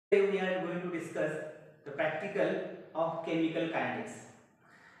Today we are going to discuss the practical of chemical kinetics,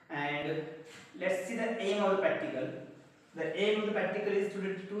 and let's see the aim of the practical. The aim of the practical is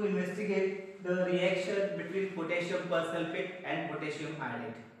to investigate the reaction between potassium persulfate and potassium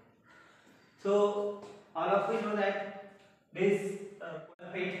iodide. So all of you know that this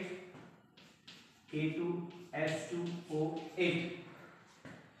persulfate K2S2O8,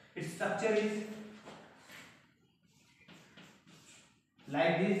 its structure is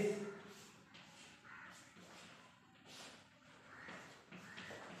like this.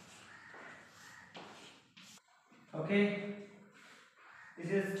 Okay,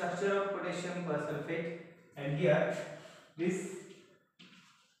 this is structure of potassium persulfate, and here this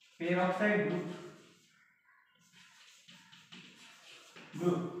peroxide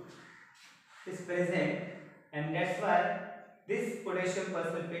group is present, and that's why this potassium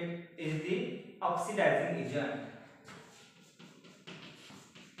persulfate is the oxidizing agent.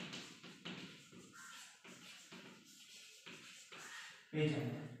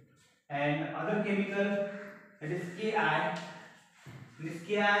 And other chemical, that is Ki. This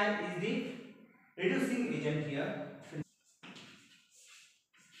Ki is the reducing agent here.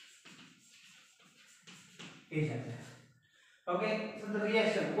 Agent. Okay, so the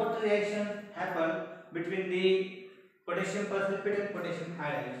reaction, what reaction happen between the potassium persulfate and potassium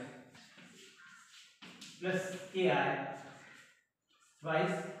iodide plus Ki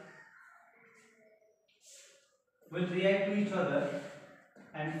twice will react to each other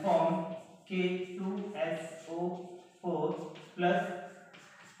and form K2SO4 plus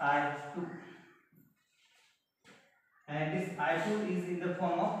I2, and this I2 is in the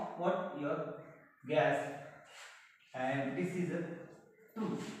form of what? Your gas, and this is a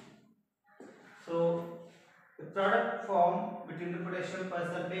 2. So the product formed between the potassium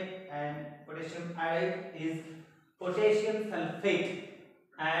persulfate and potassium iodide is potassium sulfate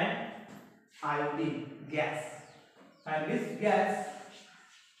and iodine gas, and this gas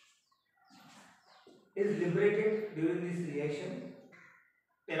is liberated during this reaction.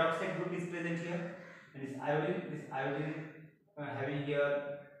 Peroxide group is present here, and this iodine having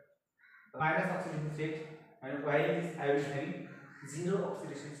here minus oxidation state, and while this iodine having zero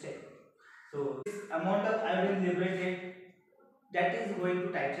oxidation state. So this amount of iodine liberated, that is going to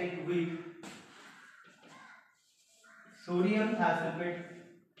titrate with sodium thiosulfate.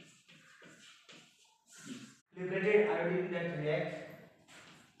 Liberated iodine that react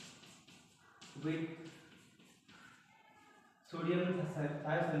with sodium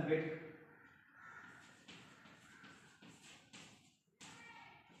thiosulfate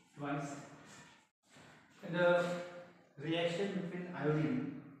once, and the reaction between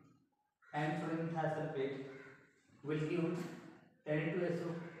iodine and sodium thiosulfate will give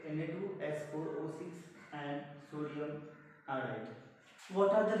Na2SO4O6 and sodium iodide. What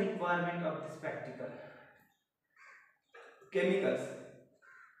are the requirement of this practical? Chemicals.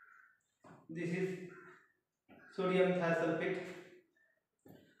 This is sodium thiosulfate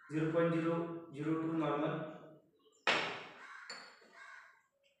 0.002 normal,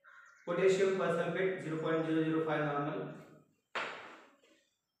 potassium persulfate 0.005 normal,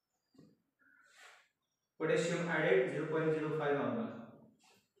 potassium iodide 0.05 normal.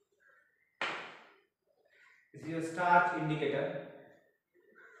 This is your starch indicator.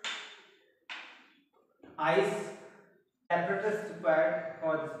 Ice. Apparatus required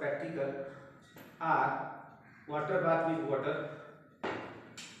for this practical are water bath with water,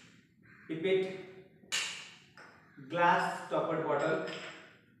 pipette, glass stoppered bottle,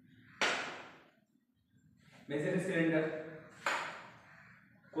 measuring cylinder,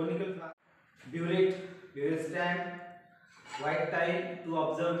 conical flask, burette stand, white tile to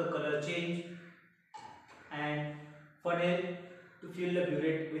observe the color change, and funnel to fill the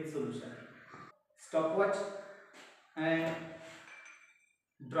burette with solution, stopwatch and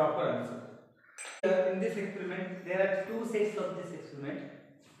dropper also. Here in this experiment, there are two sets of this experiment.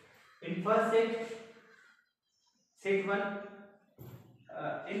 In first set 1,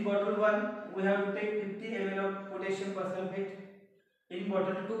 in bottle 1 we have to take 50 ml of potassium persulfate. In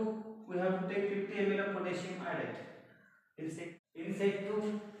bottle 2 we have to take 50 ml of potassium iodide. In set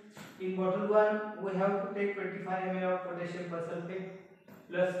 2, in bottle 1 we have to take 25 ml of potassium persulfate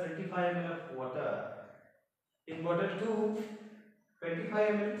plus 25 ml of water. In bottle 2,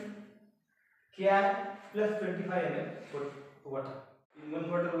 25 ml Ki plus 25 ml water. In one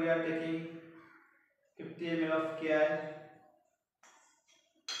bottle we are taking 50 ml of Ki,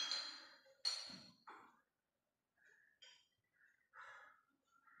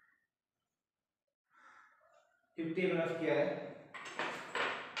 50 ml of Ki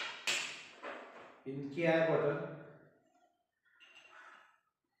in Ki bottle,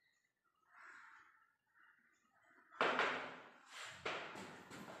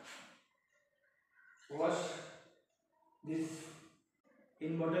 wash this.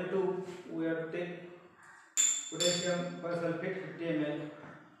 In bottle 2 we have to take potassium persulphate 50 ml.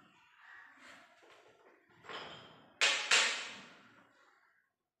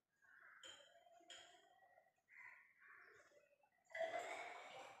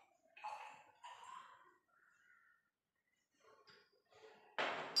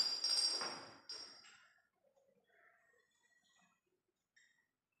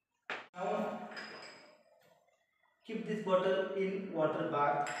 Now keep this bottle in water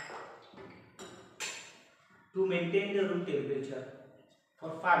bath to maintain the room temperature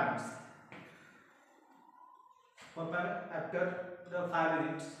for 5 minutes. After the 5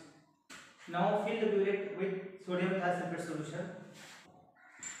 minutes, now fill the burette with sodium thiosulfate solution.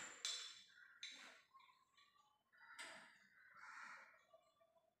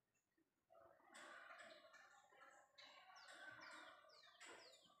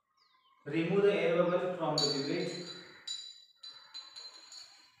 Remove the air bubble from the burette.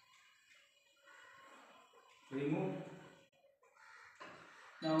 Remove.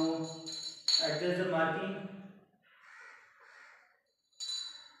 Now adjust the marking.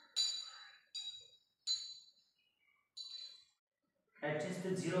 Adjust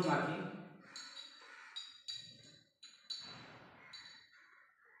the zero marking.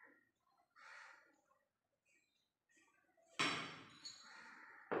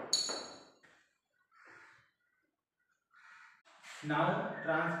 Now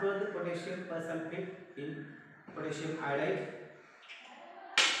transfer the potassium persulphate in potassium iodide.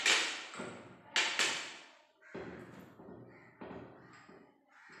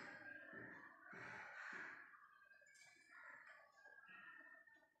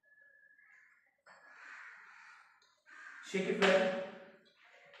 Shake it well.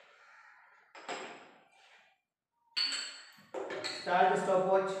 Start the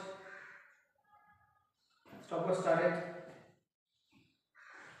stopwatch. Stopwatch started.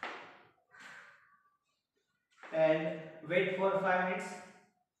 And wait for 5 minutes.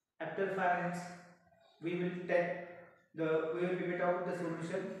 After 5 minutes, we will pipette out the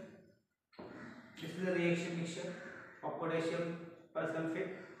solution. This is the reaction mixture of potassium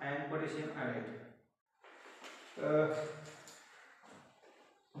persulphate and potassium iodide.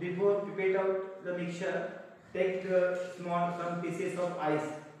 Before pipette out the mixture, take some pieces of ice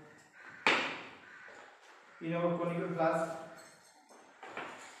in our conical flask.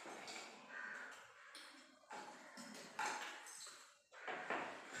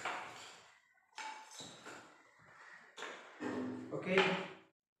 Okay.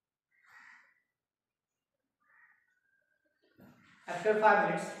 After 5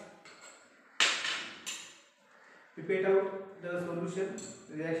 minutes, pipette out the solution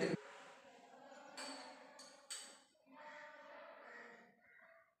reaction.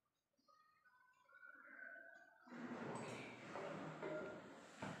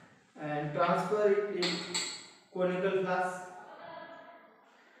 And transfer it in conical flask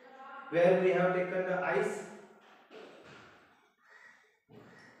where we have taken the ice.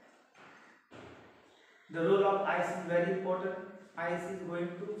 The role of ice is very important. Ice is going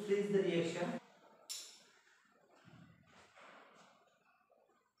to freeze the reaction.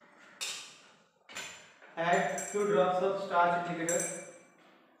 Add 2 drops of starch indicator.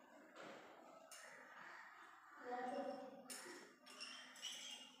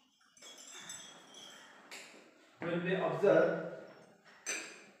 Will be observe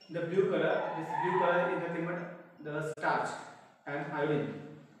the blue color. This blue color is nothing but the starch and iodine.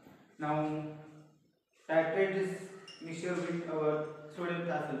 Now titrate this mixture with our sodium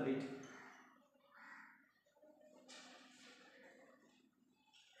thiosulfate.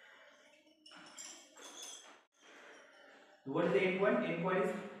 What is the endpoint? Endpoint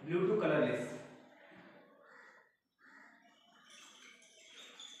is blue to colorless.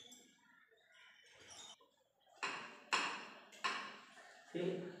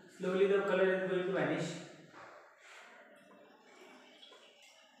 See, slowly the color is going to vanish.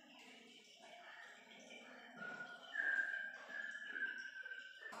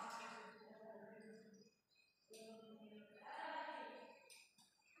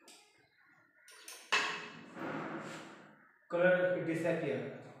 Color will disappear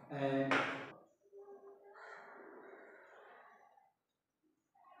and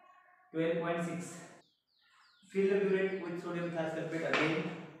 12.6. Fill the burette with sodium thiosulfate again.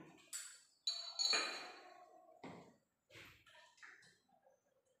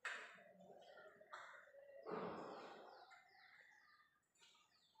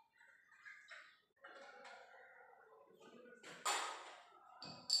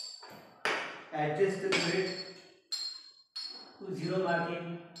 Adjust the burette to zero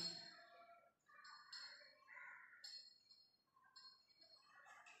marking.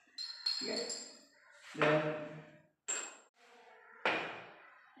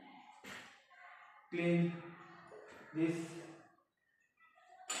 clean this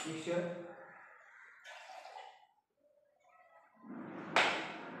mixture.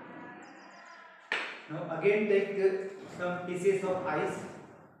 Now again take some pieces of ice.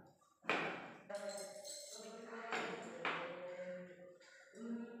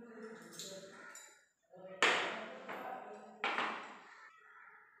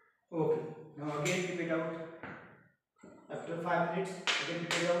 Okay. Now again keep it out. After 5 minutes, again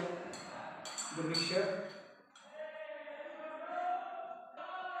keep it out the mixture.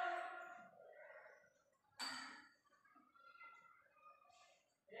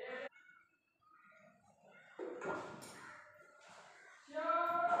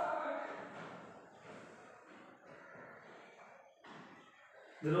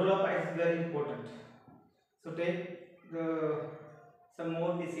 The role of ice is very important. So take some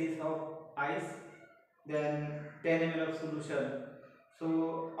more pieces of ice, then 10 ml of solution.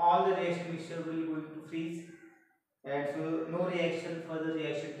 So all the reaction mixture will going to freeze, and so no reaction, further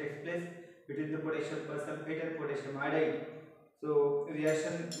reaction takes place between the potassium persulphate and potassium iodide. So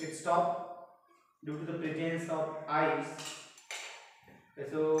reaction it stop due to the presence of ice.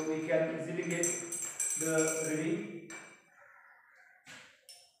 So we can easily get the reading.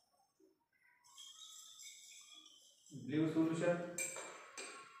 Blue solution,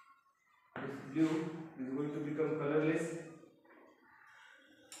 this blue is going to become colorless.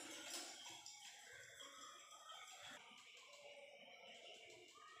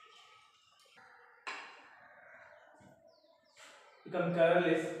 Become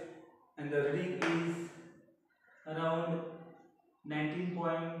colorless, and the reading is around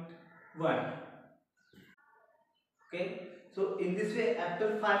 19.1. Okay, so in this way,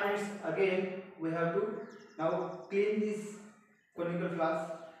 after 5 minutes, again we have to now clean this conical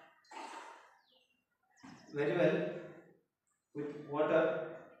flask very well with water.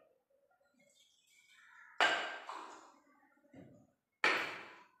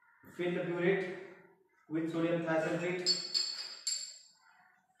 Fill the burette with sodium thiosulfate.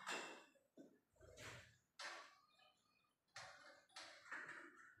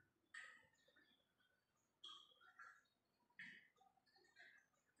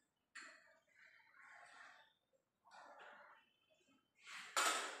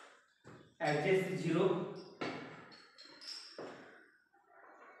 Adjust the zero.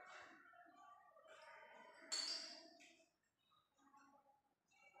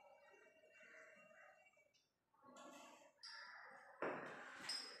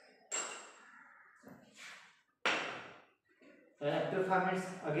 After 5 minutes,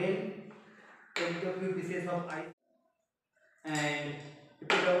 again take a few pieces of ice and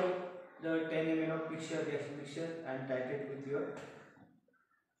put out the 10 ml of reaction mixture and titrate with your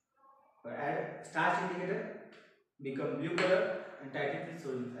add starch indicator, become blue color and titrate with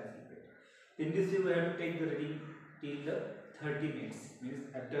sodium thiosulfate. In this way we have to take the reading till the 30 minutes, means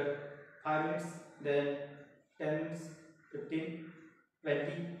after 5 minutes, then 10 minutes, 15,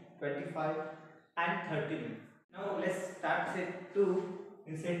 20, 25 and 30 minutes. Now let's start set 2.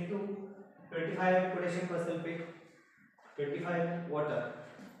 In set 2, 25 potassium persulfate, 25 water.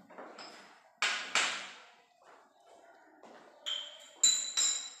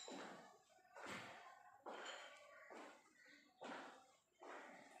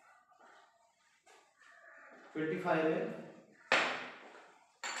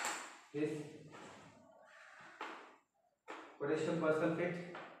 This potassium persulfate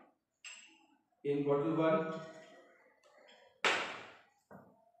in bottle 1,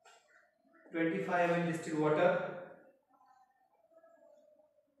 25 ml distilled water,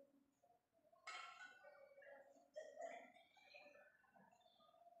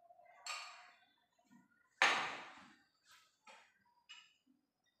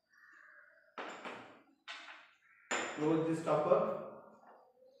 close this stopper.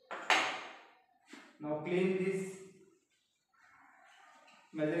 Now clean this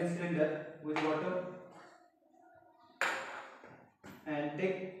measuring cylinder with water and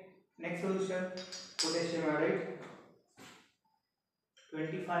take next solution, potassium iodide,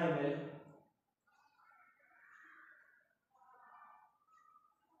 25 ml.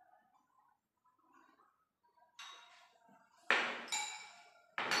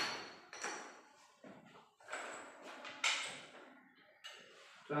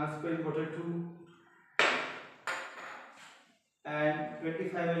 Transfer in bottle 2 and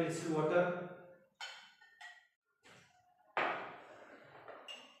 25 ml distilled water.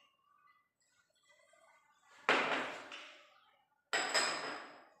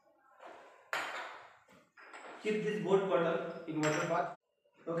 Keep this both bottle in water bath.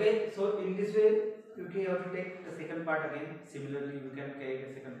 Okay, so in this way you have to take the second part again. Similarly, you can carry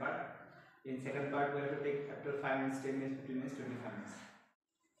the second part. In second part, we have to take after 5 minutes, 10 minutes, 15 minutes, 25 minutes.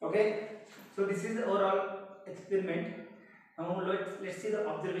 Okay, so this is the overall experiment. Now let's see the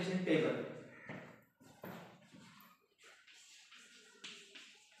observation table.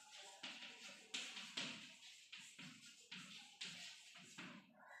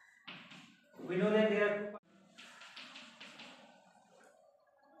 We know that there are two.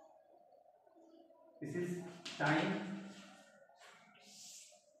 This is time,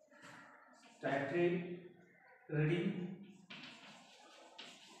 dietary reading,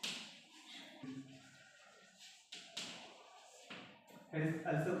 it is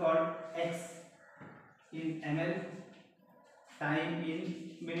also called X in ml, time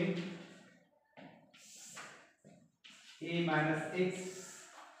in minute, A minus X,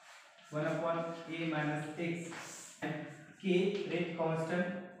 1 upon A minus X, and K rate constant,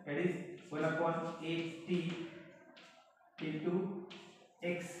 that is 1 upon 8T into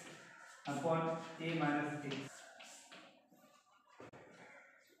X upon A minus X.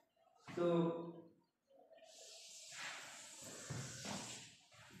 So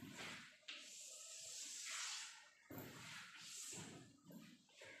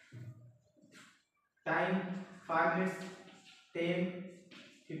time 5 minutes, 10,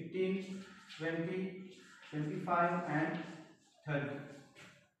 15, 20, 25 and 30.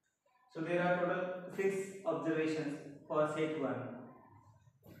 So there are total 6 observations for set 1.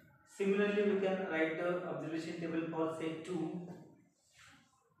 Similarly, we can write the observation table for set 2.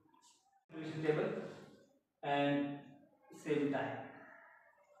 Observation table and same time.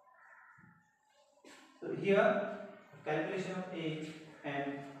 So here calculation of A,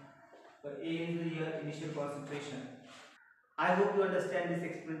 and A is the initial concentration. I hope you understand this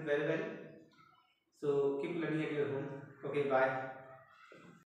experiment very well. So keep learning at your home. Okay, bye.